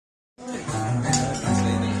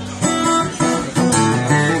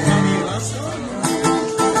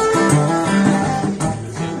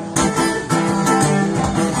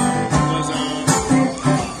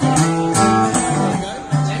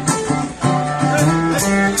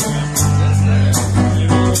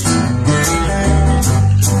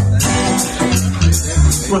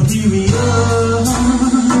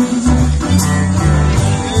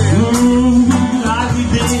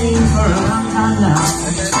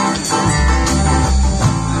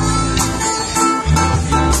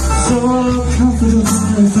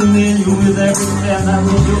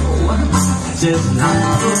There's not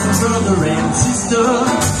a brother and sister.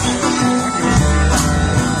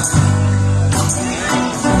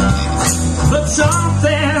 But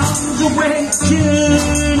something's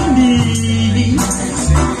awakening me,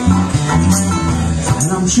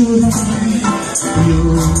 and I'm sure that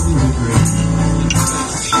you'll agree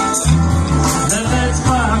that that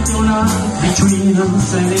spark don't not between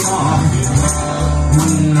us anymore,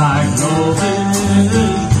 like love is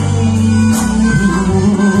true.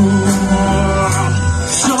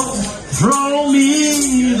 So throw me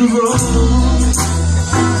the road,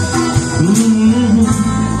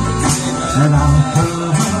 and I'll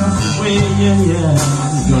cross the way, yeah,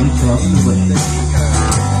 I'm gonna cross the way.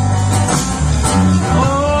 Oh,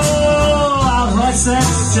 I'll hoist that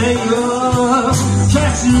sail,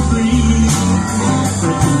 catch the breeze,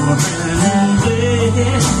 but you are friendly.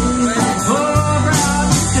 Oh, proud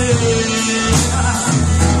to stay,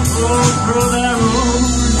 oh, throw that road.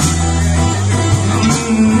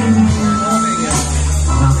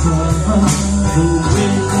 I'll cross the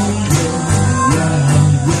way, yeah.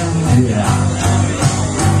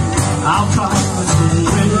 I'll cross the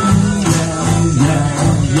way, yeah.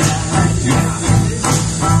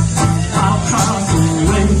 I'll cross the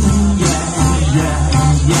way, yeah.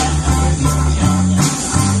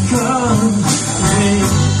 Cross the way.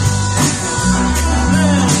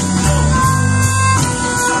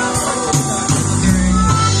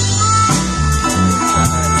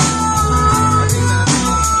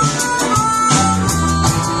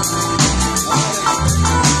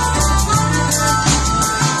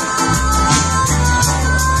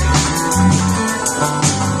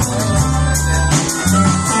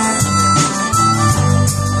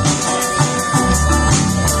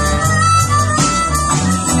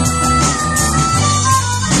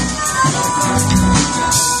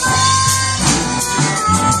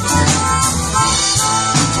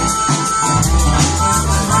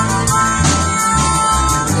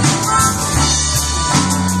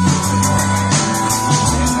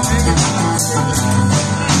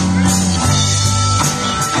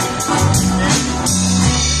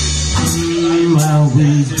 Well,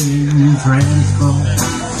 we've been friends for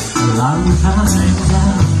a long time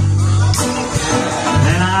now,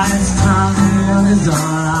 and as time goes on,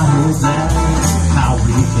 I hope that's how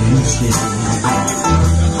we can share.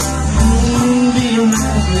 Being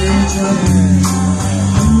with each other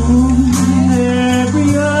every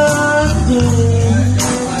other day,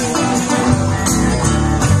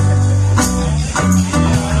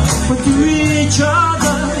 but to each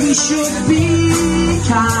other we should be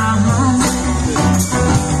kind.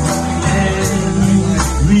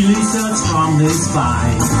 Release us from this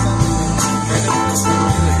fight,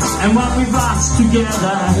 and what we've lost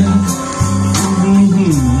together,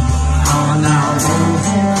 on our own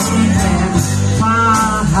hands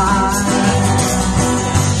find.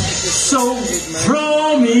 So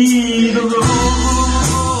throw me the road,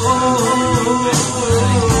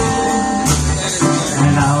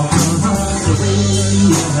 and I'll cross the way,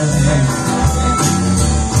 yeah.